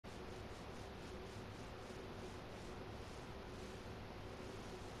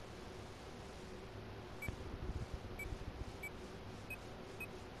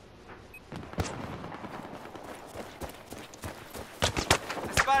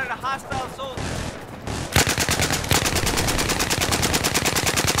got a hostile soldier.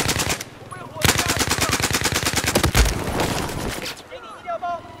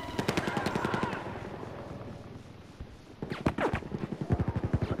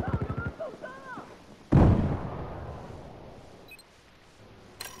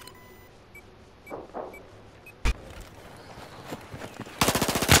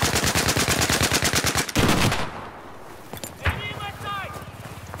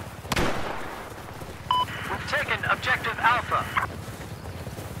 Objective Alpha.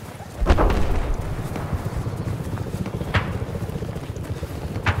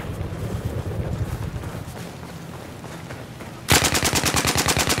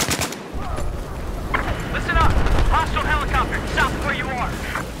 Listen up! Hostile helicopter, south of where you are.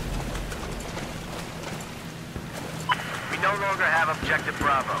 We no longer have Objective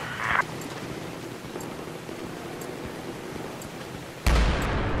Bravo.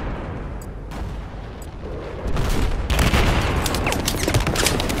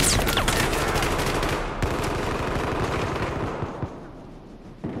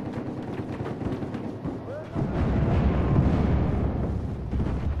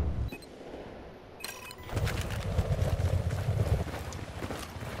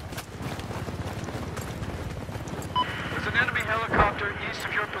 East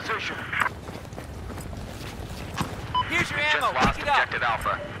of your position. Here's your ammo. Just lost Pick it up. Objective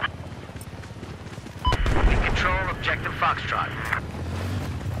Alpha. We control Objective Foxtrot.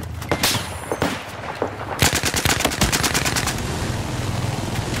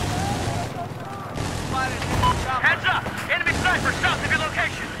 Heads up! Enemy sniper south of your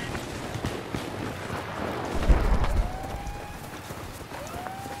location!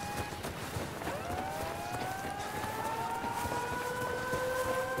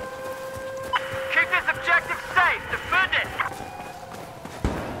 Keep this objective safe! Defend it!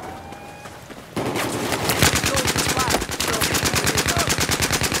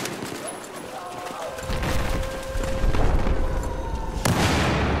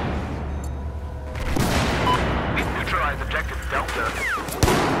 We've neutralized Objective Delta.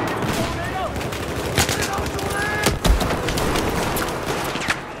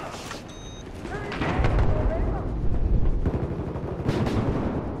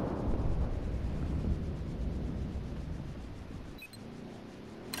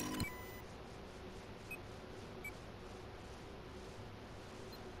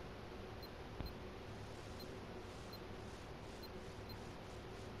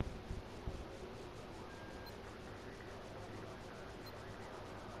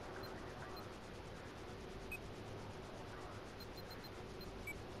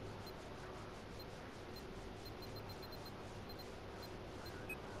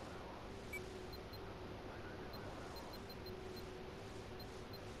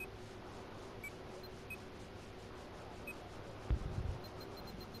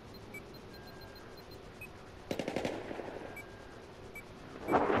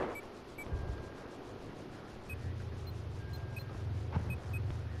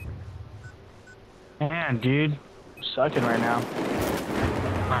 Man, dude, sucking right now.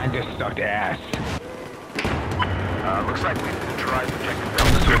 I just sucked ass. Looks like we've neutralized Objective I'm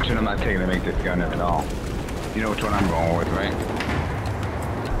Delta. switching. I'm not taking to make this gun at all. You know which one I'm going with, right?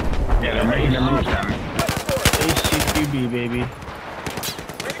 Yeah, they're making their moves, Tommy. HCQB, baby. Way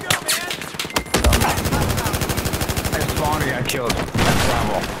to go, man. I spawned and got killed. That's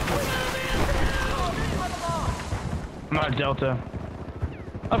Bravo. I'm not a Delta.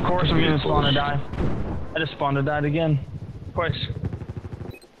 Of course I'm gonna spawn and die. I just spawned and died again. Twice.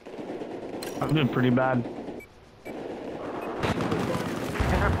 I'm doing pretty bad. I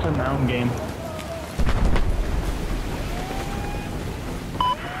have to play my own game.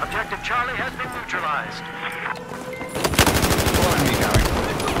 Objective Charlie has been neutralized. Spawn me, Tommy.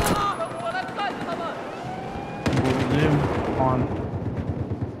 Zoom on.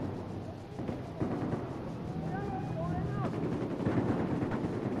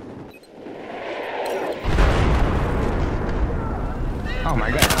 Oh my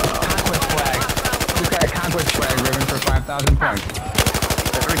god. Conquest flag. We've got a conquest flag ribbon for 5,000 points.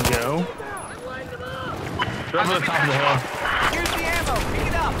 There we go. Go over the top of the hill. Here's the ammo. Pick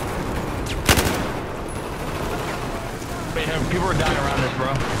it up. Wait, people are dying around us,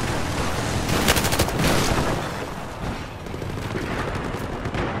 bro.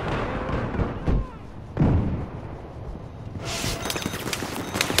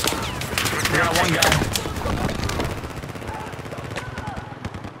 We got one guy.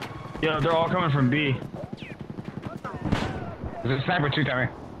 Yo, they're all coming from B. There's a sniper too, Tommy.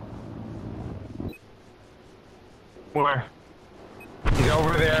 Where? He's He's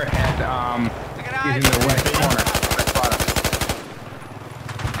over there at, he's in the west corner. I spot him.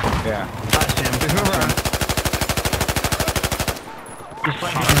 Yeah. I see him. Just move around. He's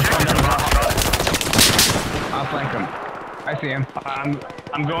flanking in front of the house. I'll flank him. I see him.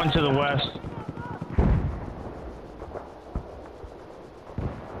 I'm going to the west.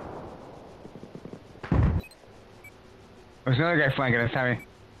 There's another guy flanking us, Tommy.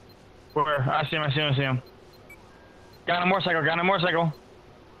 Where? I see him. Got on a motorcycle.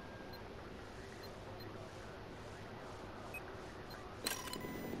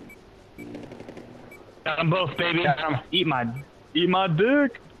 Got them both, baby. Got 'em. Eat my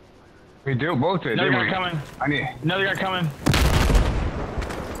dick. We do both did, Another didn't guy we? coming. I Another guy coming.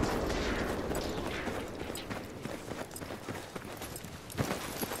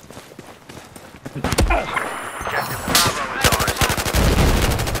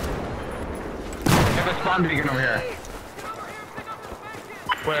 have a spawn beacon over here.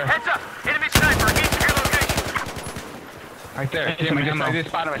 Where? Heads up! Enemy sniper east of your location. Right there. Hey, See him, I ammo. just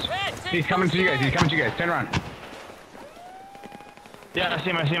spotted him. He's coming to you guys. Turn around. Yeah, I see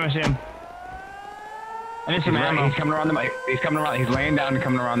him. I need some He's ammo. coming around He's laying down and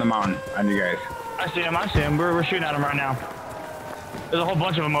coming around the mountain on you guys. I see him. We're shooting at him right now. There's a whole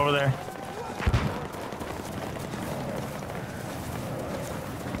bunch of them over there.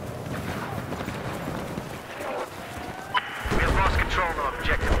 We have lost control of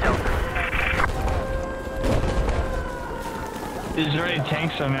objective Delta. Is there any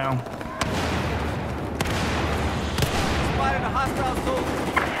tanks somehow? Spotted a hostile soldier.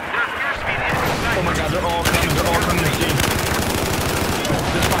 There appears to be an enemy Oh sniper. my god, they're all coming to see.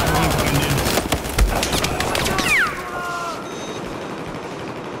 There's 5 of them coming, dude.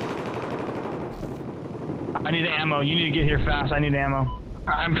 I need ammo. You need to get here fast. I need ammo.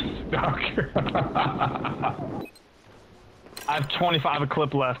 I'm stuck. I have 25 a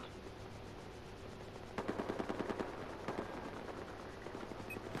clip left.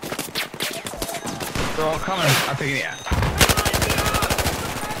 They're all coming. I'm taking it.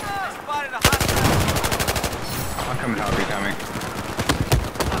 Spotted a hostile. I'll come and help you, Tommy.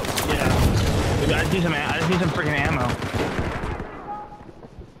 Yeah. Dude, I just need some freaking ammo.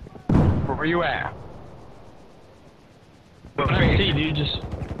 Where you at? I'm at C, dude.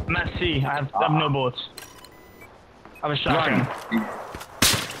 I'm at C. I have no bullets. I have a shotgun. Run.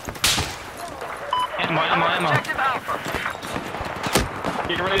 Ammo. Objective Alpha.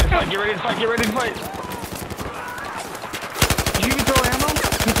 Get ready to fight. Did you even throw ammo?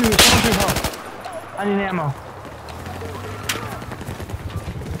 Me too. Someone should help. I need ammo.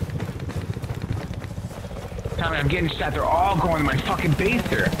 Tommy, I'm getting shot. They're all going to my fucking base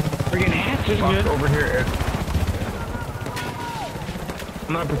here. We're getting answers Good. over here.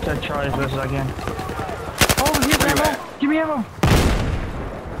 I'm gonna protect Charlie as best as I can. Oh, here's Where you ammo! at? Give me ammo!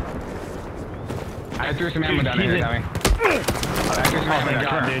 I threw some ammo Dude, down here, he's Tommy. I threw some Oh ammo my down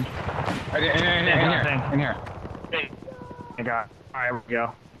god, here. dude. Right in here. Hey. My god. Alright, here we go.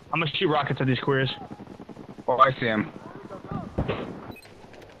 I'm gonna shoot rockets at these queers. Oh, I see him.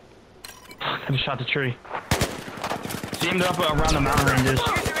 I just shot the tree. See him up around the mountain ranges.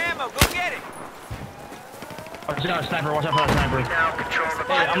 Here's your ammo. Go get it. Watch out, sniper. Watch out for that sniper. Now control of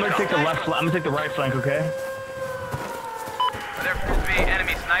Hey, I'm gonna take the Delta. left flank. I'm gonna take the right flank, okay? There appears to be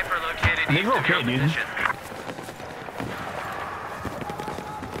enemy sniper located I think east we're of your okay, dude. position.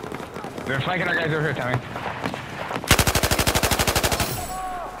 They're flanking our guys over here, Tommy.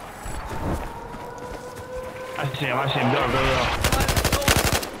 I see him. Go. Spotted a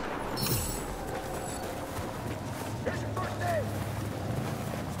soldier.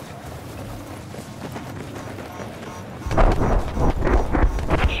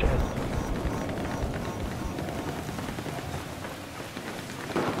 Shit.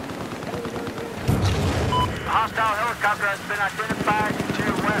 Hostile helicopter has been identified to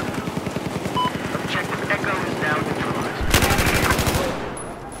your west. Objective Echo is now neutralized.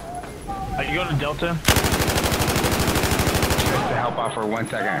 Are you going to Delta? Just to help out for 1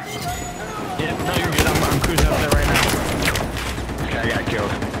 second. Yeah, no, you're good. I'm cruising up there right now. This guy got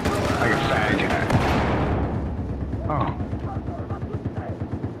killed. Like a fag. Oh.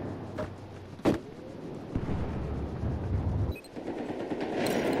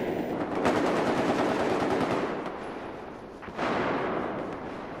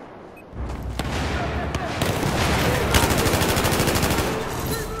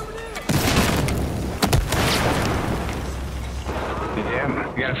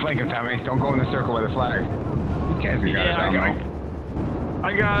 Yeah, you gotta flank him, Tommy. Don't go in the circle with the flag. These guys are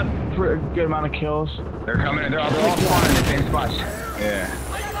I got a good amount of kills. They're coming. They're all spawning in the same spots. Yeah.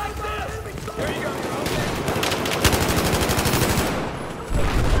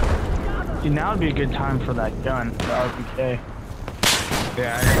 See, now would be a good time for that gun, the RPK.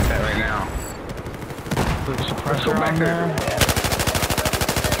 Yeah, I got that right now. Put the Let's go suppressor back on there. there.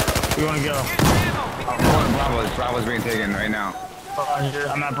 We want to go. I'm going Bravo's. Bravo's being taken right now.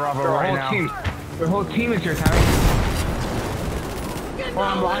 I'm at Bravo Their right whole now. team. Their whole team is here, Tommy. Oh,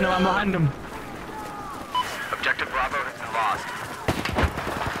 I'm behind him. I'm behind him. Objective Bravo has been lost.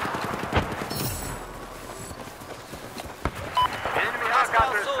 Enemy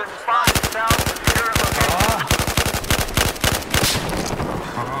helicopter has been spotted south of your location.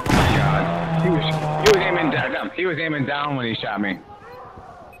 Oh my God. He was aiming down. He was aiming down when he shot me.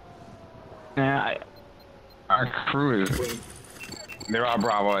 Yeah, Our crew is. They're all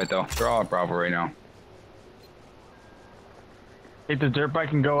Bravo right though. They're all at Bravo right now. Take the dirt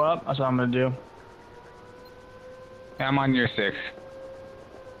bike and go up. That's what I'm gonna do. Yeah, I'm on year 6.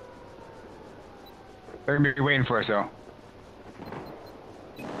 They're gonna be waiting for us though.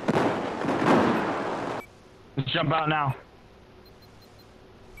 Let's jump out now.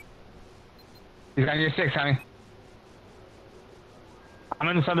 He's on year 6, honey. I'm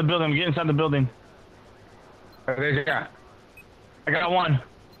inside the building. I'm getting inside the building. Oh, there's your guy. I got one.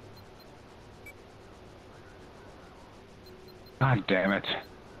 God damn it.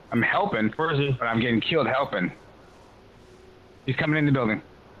 I'm helping. Where is he? But I'm getting killed helping. He's coming in the building.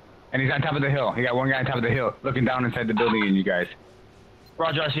 And he's on top of the hill. He got one guy on top of the hill, looking down inside the building at you guys.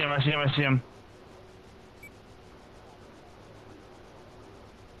 Roger, I see him. I see him. I see him.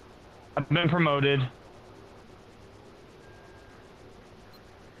 I've been promoted.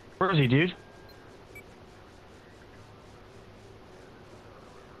 Where is he, dude?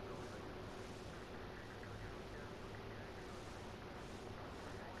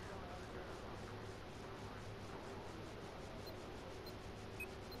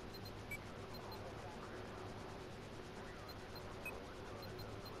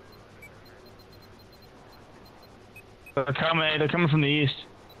 They're coming from the east.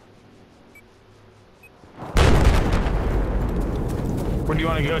 Where do you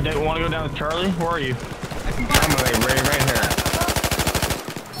want to go? Do you want to go down with Charlie? Where are you? I'm like right here.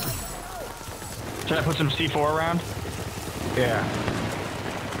 Should I put some C4 around? Yeah.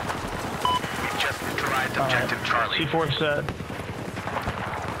 We just neutralized objective Charlie. C4 set.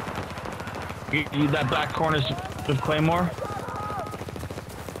 That black corner's with Claymore.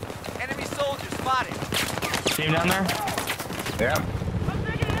 Enemy soldier spotted. See him down there? Yeah.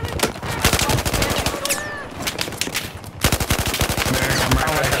 I'm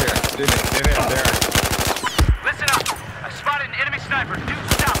right back here. There. Listen up. I spotted an enemy sniper due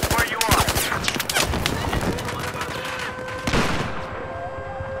south where you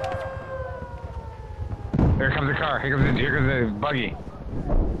are. There comes the car. Here comes the buggy.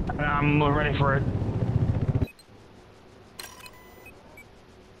 I'm ready for it.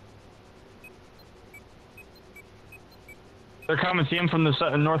 They're coming. See him from the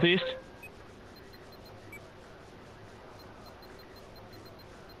northeast?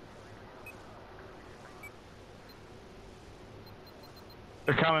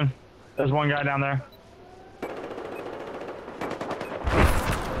 They're coming. There's one guy down there.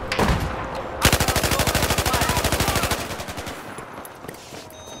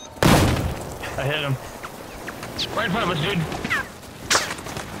 I hit him. Right in front of us, dude.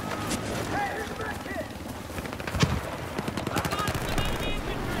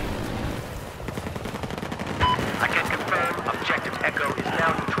 I can confirm objective Echo is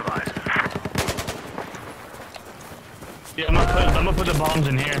now neutralized. Yeah, I'm gonna put the bombs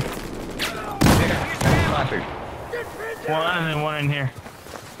in here. Yeah, that's classic. One and then one in here.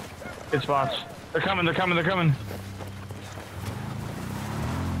 Good spots. They're coming.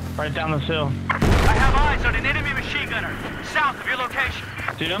 Right down this hill. I have eyes on an enemy machine gunner south of your location.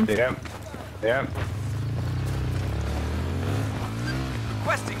 See them? Yep.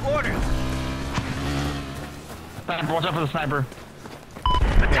 Requesting orders. Sniper, watch out for the sniper.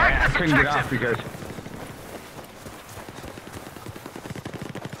 Yeah, I couldn't get off because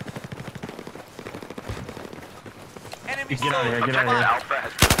Enemy Get out of here, soldier get out of here. Alpha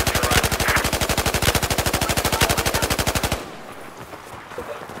has been neutralized.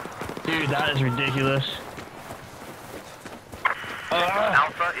 Dude, that is ridiculous.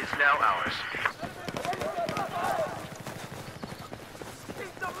 Alpha is now ours.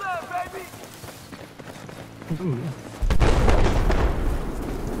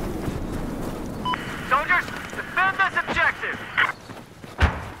 Soldiers, defend this objective!